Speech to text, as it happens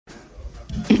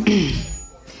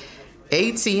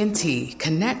AT&T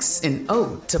connects an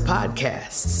ode to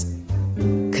podcasts.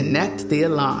 Connect the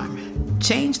alarm.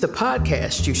 Change the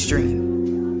podcast you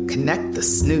stream. Connect the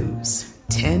snooze.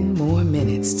 10 more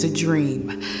minutes to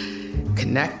dream.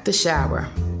 Connect the shower.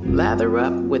 Lather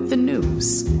up with the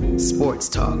news. Sports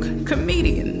talk,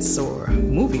 comedians, or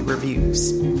movie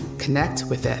reviews. Connect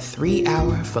with that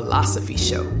 3-hour philosophy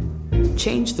show.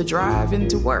 Change the drive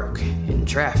into work in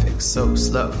traffic so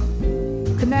slow.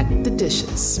 Connect the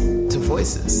dishes to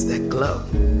voices that glow.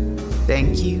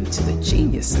 Thank you to the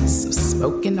geniuses of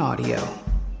spoken audio.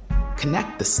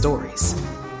 Connect the stories.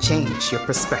 Change your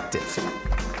perspective.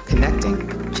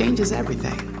 Connecting changes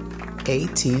everything.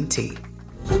 AT&T.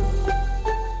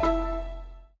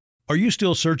 Are you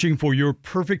still searching for your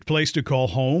perfect place to call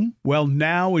home? Well,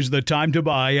 now is the time to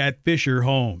buy at Fisher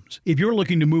Homes. If you're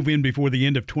looking to move in before the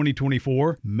end of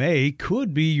 2024, May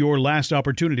could be your last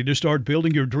opportunity to start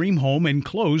building your dream home and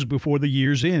close before the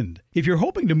year's end. If you're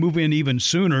hoping to move in even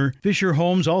sooner, Fisher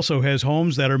Homes also has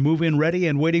homes that are move-in ready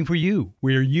and waiting for you,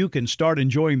 where you can start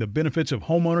enjoying the benefits of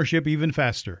homeownership even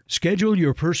faster. Schedule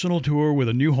your personal tour with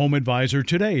a new home advisor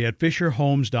today at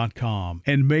FisherHomes.com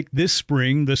and make this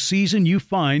spring the season you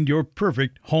find your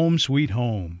perfect home sweet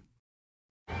home.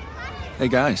 Hey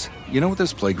guys, you know what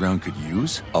this playground could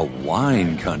use? A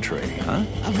wine country, huh?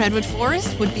 A redwood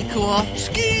forest would be cool.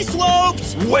 Ski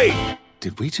slopes! Wait!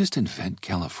 Did we just invent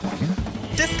California?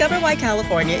 Discover why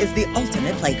California is the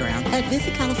ultimate playground at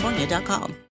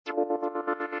visitcalifornia.com.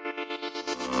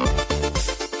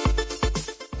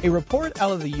 A report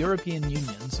out of the European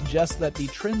Union suggests that the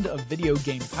trend of video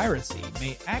game piracy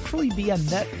may actually be a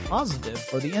net positive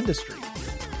for the industry.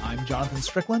 I'm Jonathan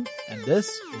Strickland, and this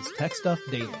is Tech Stuff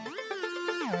Daily.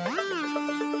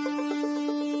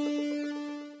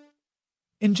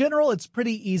 In general, it's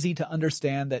pretty easy to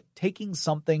understand that taking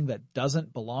something that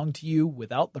doesn't belong to you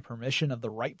without the permission of the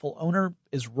rightful owner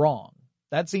is wrong.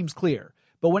 That seems clear.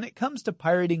 But when it comes to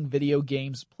pirating video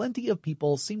games, plenty of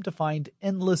people seem to find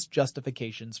endless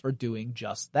justifications for doing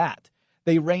just that.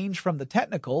 They range from the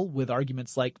technical, with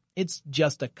arguments like, it's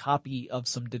just a copy of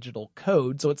some digital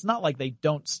code, so it's not like they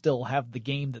don't still have the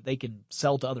game that they can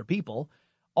sell to other people,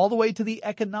 all the way to the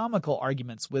economical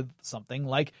arguments with something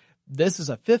like, this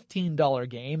is a $15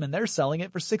 game and they're selling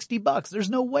it for $60. There's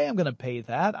no way I'm going to pay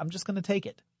that. I'm just going to take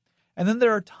it. And then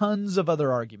there are tons of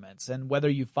other arguments, and whether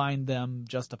you find them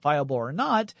justifiable or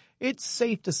not, it's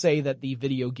safe to say that the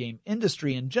video game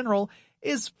industry in general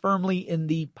is firmly in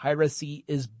the piracy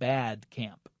is bad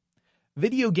camp.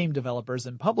 Video game developers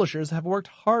and publishers have worked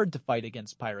hard to fight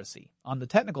against piracy. On the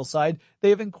technical side,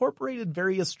 they have incorporated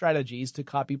various strategies to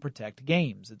copy protect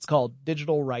games. It's called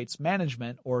digital rights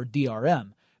management, or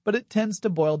DRM, but it tends to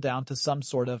boil down to some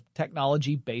sort of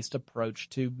technology-based approach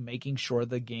to making sure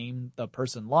the game the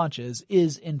person launches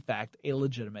is in fact a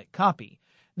legitimate copy.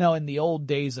 Now, in the old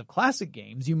days of classic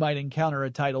games, you might encounter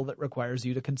a title that requires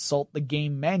you to consult the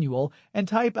game manual and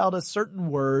type out a certain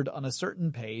word on a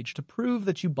certain page to prove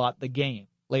that you bought the game.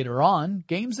 Later on,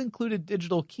 games included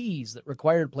digital keys that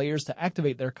required players to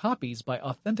activate their copies by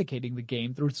authenticating the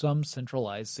game through some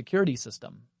centralized security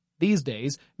system. These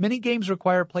days, many games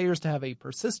require players to have a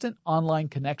persistent online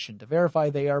connection to verify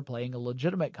they are playing a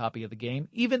legitimate copy of the game,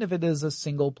 even if it is a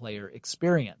single-player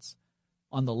experience.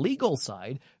 On the legal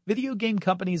side, video game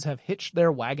companies have hitched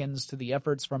their wagons to the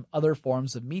efforts from other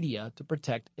forms of media to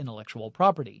protect intellectual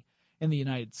property. In the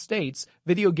United States,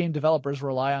 video game developers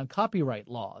rely on copyright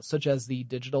laws, such as the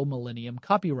Digital Millennium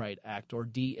Copyright Act, or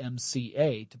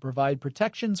DMCA, to provide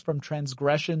protections from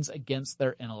transgressions against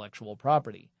their intellectual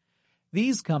property.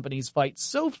 These companies fight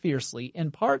so fiercely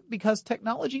in part because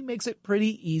technology makes it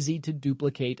pretty easy to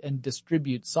duplicate and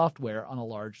distribute software on a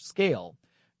large scale.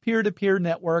 Peer-to-peer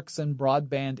networks and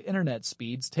broadband internet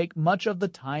speeds take much of the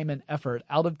time and effort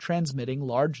out of transmitting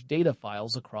large data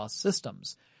files across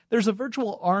systems. There's a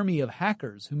virtual army of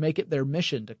hackers who make it their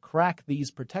mission to crack these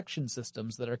protection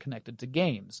systems that are connected to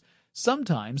games.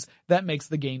 Sometimes that makes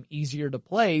the game easier to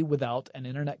play without an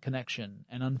internet connection,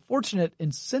 an unfortunate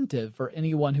incentive for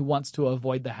anyone who wants to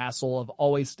avoid the hassle of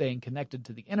always staying connected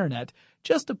to the internet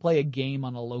just to play a game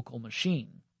on a local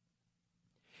machine.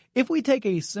 If we take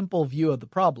a simple view of the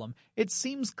problem, it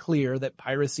seems clear that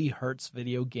piracy hurts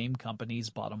video game companies'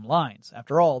 bottom lines.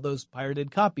 After all, those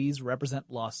pirated copies represent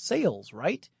lost sales,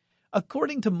 right?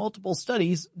 According to multiple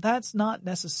studies, that's not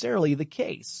necessarily the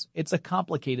case. It's a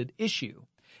complicated issue.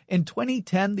 In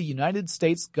 2010, the United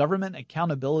States Government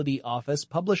Accountability Office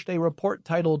published a report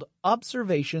titled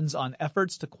Observations on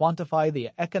Efforts to Quantify the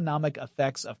Economic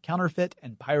Effects of Counterfeit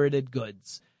and Pirated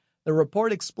Goods. The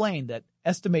report explained that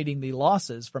estimating the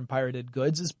losses from pirated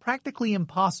goods is practically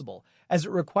impossible, as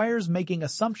it requires making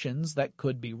assumptions that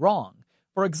could be wrong.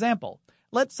 For example,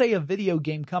 let's say a video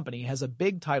game company has a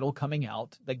big title coming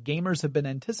out that gamers have been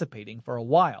anticipating for a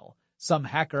while. Some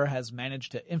hacker has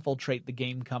managed to infiltrate the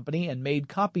game company and made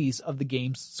copies of the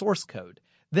game's source code,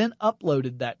 then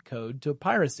uploaded that code to a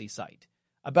piracy site.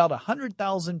 About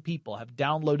 100,000 people have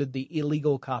downloaded the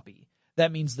illegal copy.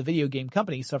 That means the video game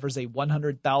company suffers a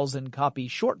 100,000 copy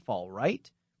shortfall, right?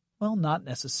 Well, not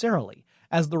necessarily.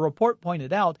 As the report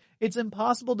pointed out, it's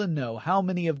impossible to know how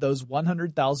many of those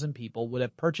 100,000 people would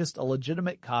have purchased a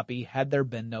legitimate copy had there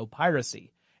been no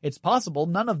piracy. It's possible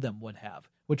none of them would have,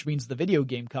 which means the video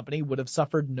game company would have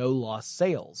suffered no lost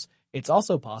sales. It's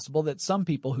also possible that some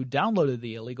people who downloaded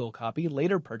the illegal copy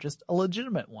later purchased a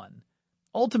legitimate one.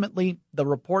 Ultimately, the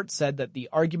report said that the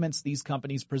arguments these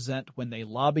companies present when they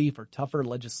lobby for tougher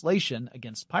legislation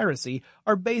against piracy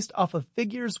are based off of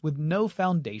figures with no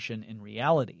foundation in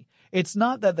reality. It's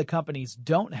not that the companies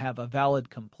don't have a valid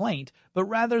complaint, but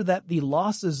rather that the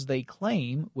losses they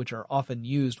claim, which are often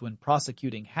used when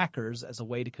prosecuting hackers as a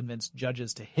way to convince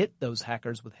judges to hit those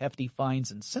hackers with hefty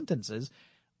fines and sentences,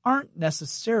 aren't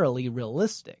necessarily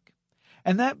realistic.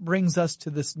 And that brings us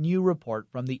to this new report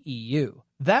from the EU.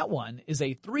 That one is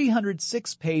a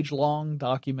 306-page long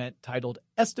document titled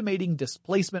Estimating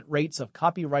Displacement Rates of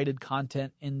Copyrighted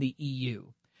Content in the EU.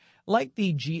 Like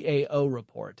the GAO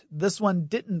report, this one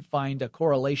didn't find a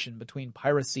correlation between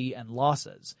piracy and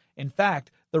losses. In fact,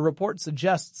 the report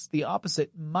suggests the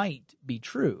opposite might be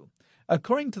true.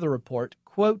 According to the report,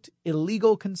 quote,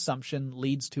 illegal consumption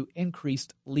leads to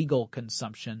increased legal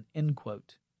consumption, end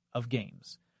quote, of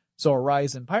games. So a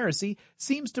rise in piracy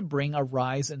seems to bring a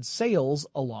rise in sales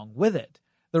along with it.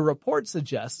 The report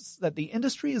suggests that the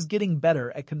industry is getting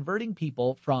better at converting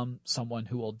people from someone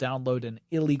who will download an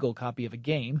illegal copy of a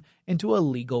game into a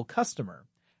legal customer.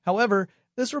 However,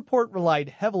 this report relied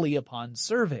heavily upon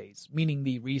surveys, meaning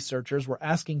the researchers were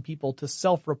asking people to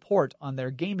self-report on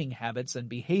their gaming habits and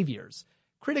behaviors.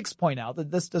 Critics point out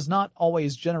that this does not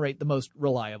always generate the most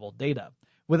reliable data.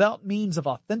 Without means of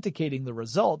authenticating the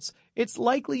results, it's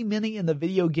likely many in the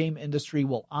video game industry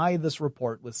will eye this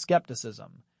report with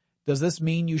skepticism. Does this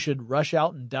mean you should rush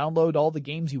out and download all the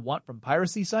games you want from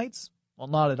piracy sites? Well,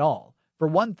 not at all. For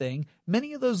one thing,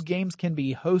 many of those games can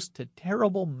be host to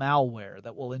terrible malware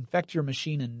that will infect your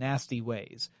machine in nasty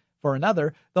ways. For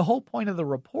another, the whole point of the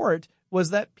report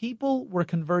was that people were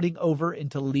converting over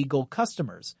into legal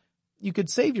customers. You could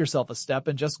save yourself a step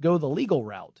and just go the legal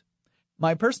route.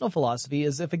 My personal philosophy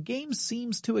is if a game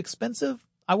seems too expensive,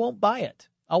 I won't buy it.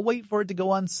 I'll wait for it to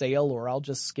go on sale or I'll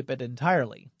just skip it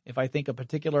entirely. If I think a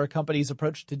particular company's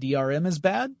approach to DRM is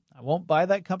bad, I won't buy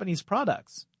that company's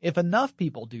products. If enough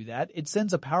people do that, it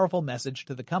sends a powerful message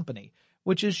to the company,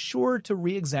 which is sure to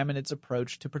re-examine its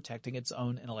approach to protecting its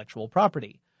own intellectual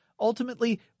property.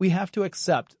 Ultimately, we have to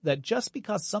accept that just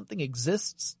because something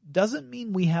exists doesn't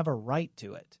mean we have a right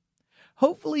to it.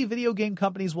 Hopefully, video game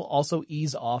companies will also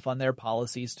ease off on their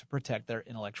policies to protect their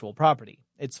intellectual property.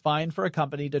 It's fine for a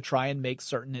company to try and make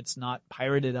certain it's not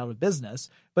pirated out of business,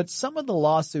 but some of the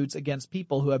lawsuits against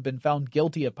people who have been found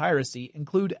guilty of piracy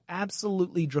include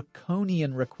absolutely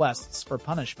draconian requests for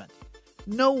punishment.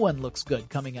 No one looks good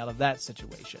coming out of that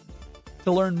situation.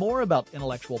 To learn more about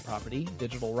intellectual property,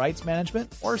 digital rights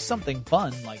management, or something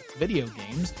fun like video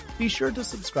games, be sure to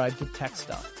subscribe to Tech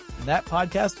Stuff. In that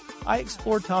podcast, I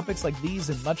explore topics like these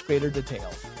in much greater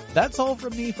detail. That's all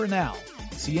from me for now.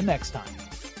 See you next time.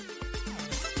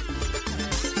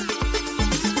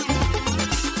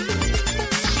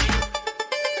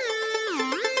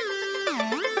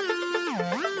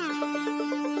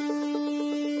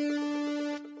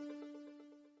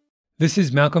 This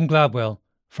is Malcolm Gladwell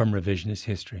from Revisionist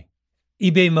History.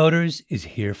 eBay Motors is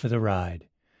here for the ride.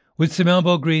 With some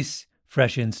elbow grease,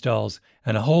 fresh installs,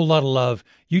 and a whole lot of love,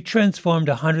 you transformed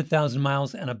 100,000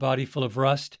 miles and a body full of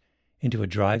rust into a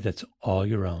drive that's all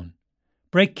your own.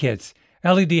 Brake kits,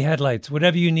 LED headlights,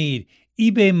 whatever you need,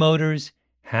 eBay Motors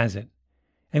has it.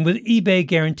 And with eBay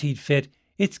Guaranteed Fit,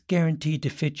 it's guaranteed to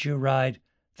fit your ride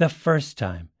the first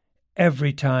time,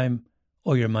 every time,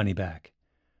 or your money back.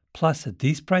 Plus, at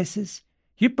these prices,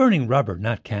 you're burning rubber,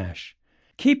 not cash.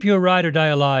 Keep your ride or die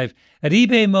alive at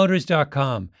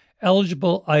ebaymotors.com.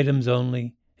 Eligible items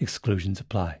only. Exclusions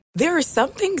apply. There are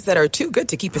some things that are too good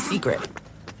to keep a secret.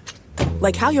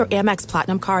 Like how your Amex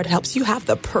Platinum card helps you have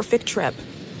the perfect trip.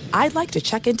 I'd like to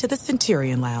check into the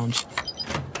Centurion Lounge.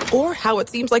 Or how it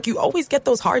seems like you always get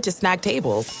those hard-to-snag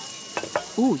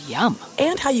tables. Ooh, yum.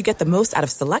 And how you get the most out of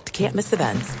select can't-miss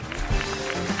events.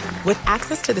 With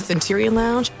access to the Centurion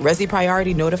Lounge, Resi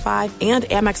Priority Notified, and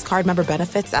Amex card member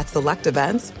benefits at select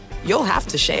events, you'll have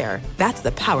to share. That's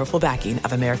the powerful backing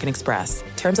of American Express.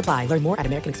 Terms apply. Learn more at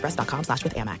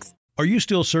americanexpress.com/withAmex. Are you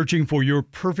still searching for your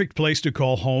perfect place to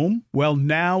call home? Well,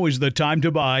 now is the time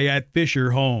to buy at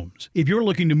Fisher Homes. If you're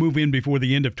looking to move in before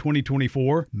the end of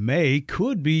 2024, May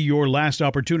could be your last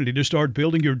opportunity to start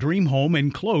building your dream home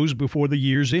and close before the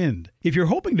year's end. If you're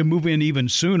hoping to move in even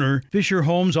sooner, Fisher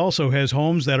Homes also has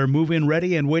homes that are move-in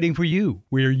ready and waiting for you,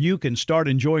 where you can start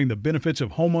enjoying the benefits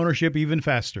of homeownership even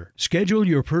faster. Schedule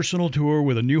your personal tour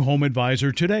with a new home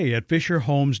advisor today at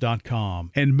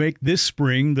FisherHomes.com and make this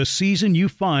spring the season you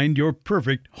find your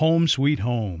perfect home sweet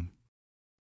home.